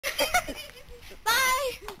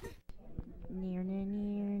Bye! Near, near,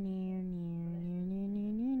 near, near, near, near,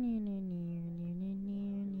 near, near.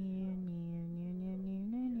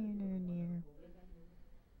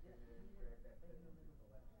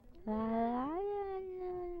 La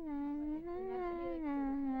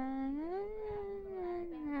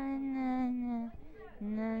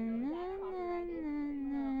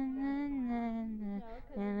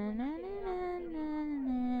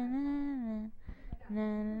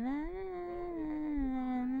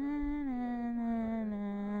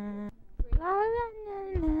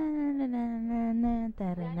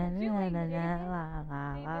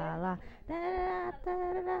la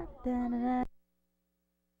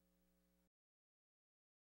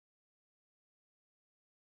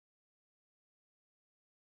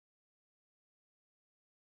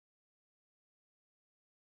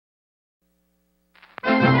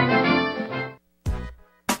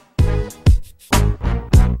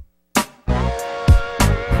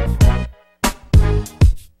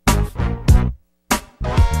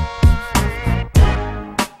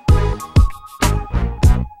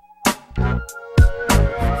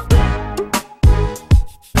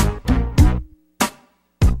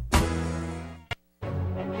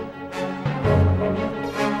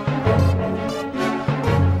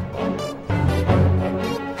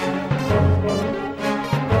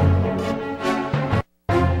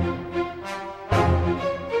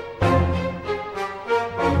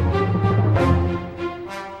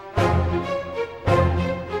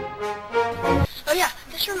Oh yeah,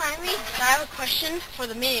 just remind me that I have a question for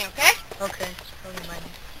the meeting, okay? Okay, don't remind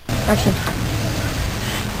me. Action.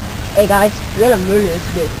 Hey guys, we got a murder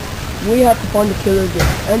incident. We have to find the killer again,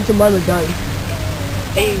 and Jemima died.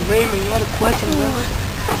 Hey Raymond, you had a question, bro?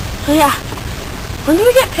 Oh yeah. When do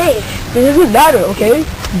we get paid? It doesn't matter, okay?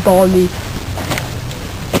 Balmy.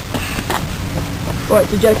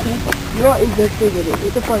 Alright, so Jesse, you're not investigating.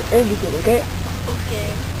 You have to find everything, okay?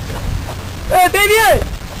 Okay. Hey, baby!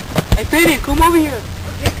 Hey baby, come over here.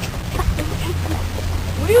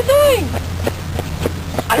 What are you doing?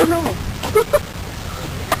 I don't know.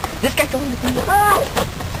 This guy told me to do it.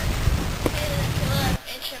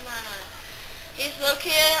 He's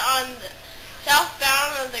located on the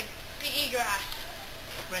southbound of the PE grass.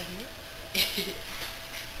 Right here?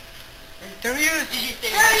 There he is!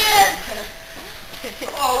 There he is!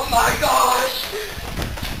 Oh my gosh!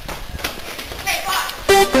 Hey, Bob!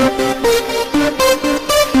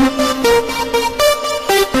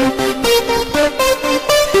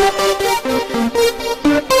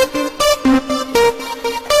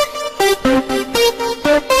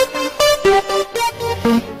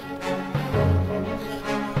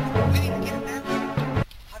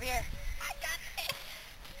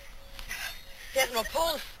 There's no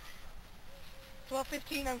pulse.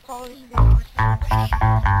 12:15, I'm calling you.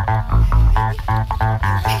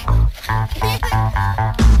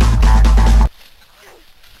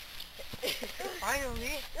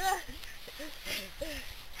 Finally.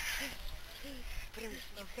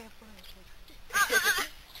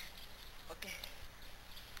 Okay.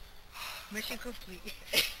 Mission complete.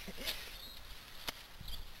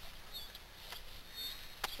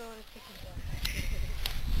 So let's take it back.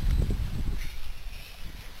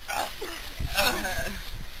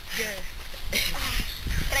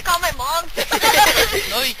 Can I call my mom?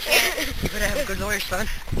 No, you can't. You better have a good lawyer, son.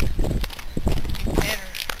 You better.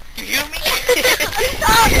 You hear me?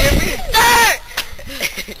 Stop! You hear me? Sir!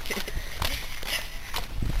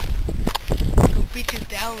 Go beat you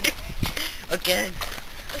down. Again.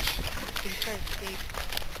 He's trying to escape.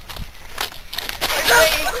 I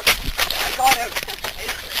got him.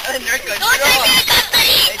 It's under control. Don't take me to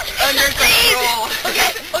custody! It's under control. Okay.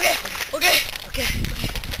 Okay.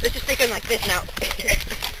 Let's just take him like this now.